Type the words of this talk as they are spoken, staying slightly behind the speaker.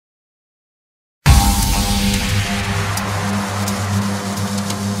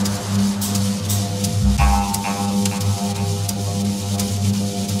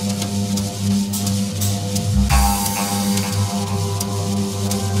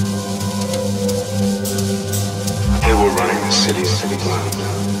city ground.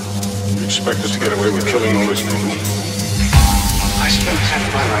 You expect us to get away with killing all these people? I spent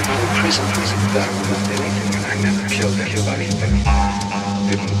half my life in prison. That wasn't anything, and I never killed anybody that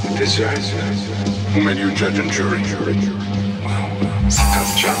didn't deserve it. Who made you judge and jury? Well, it's a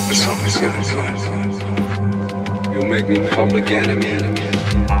tough job, but somebody's gonna do it. You'll make me public enemy.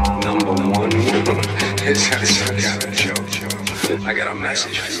 Number one. It's some kind of joke. I got a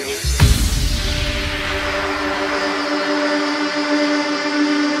message for you.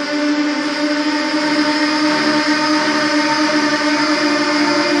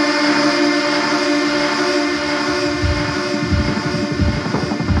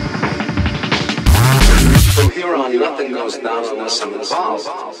 Nothing goes down unless I'm involved.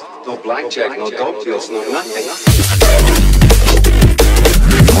 No blackjack, no dope deals, no nothing.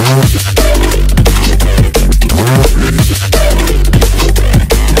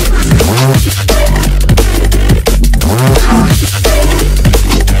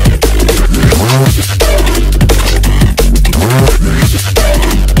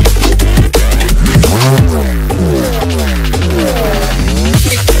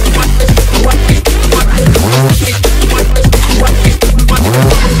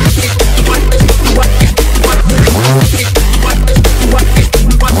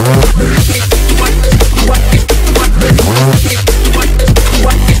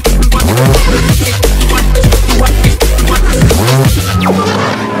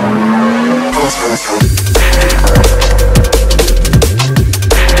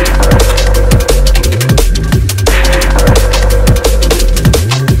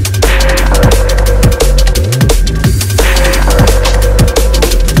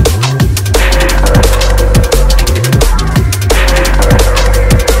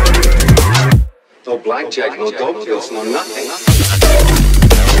 Blackjack, no dope deals, no nothing.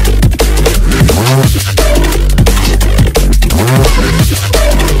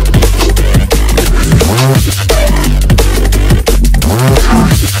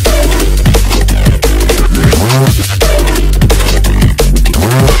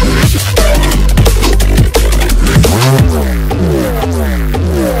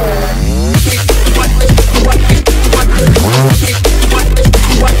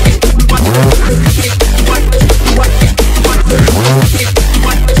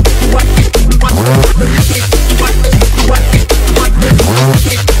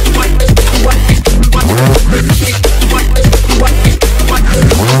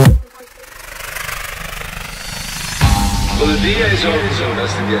 Well, the DA's office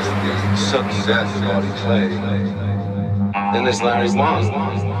investigating sudden death of Artie Clay. Then there's Larry Wong,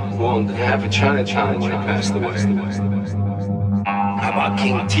 who owned half of Chinatown when he passed away. How about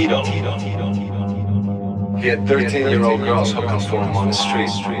King Tito? He had 13-year-old girls hooking for him on the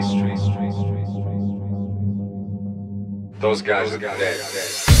street. Those guys are dead.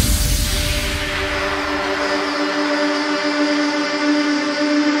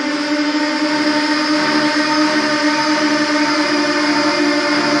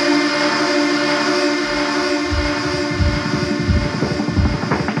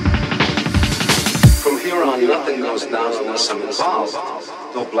 Nothing goes down unless I'm involved.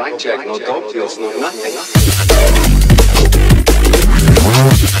 No blackjack, no dope deals, no nothing.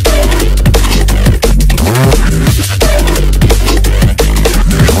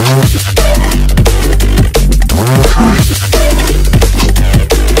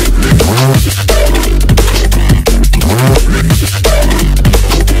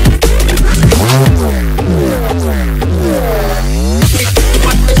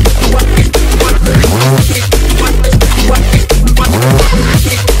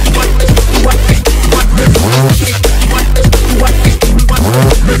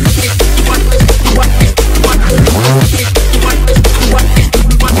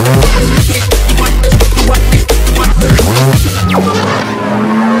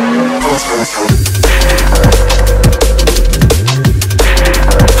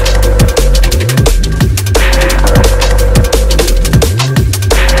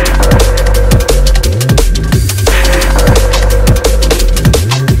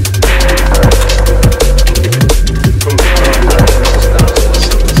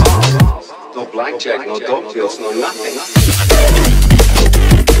 Blackjack, no dope deals, no nothing.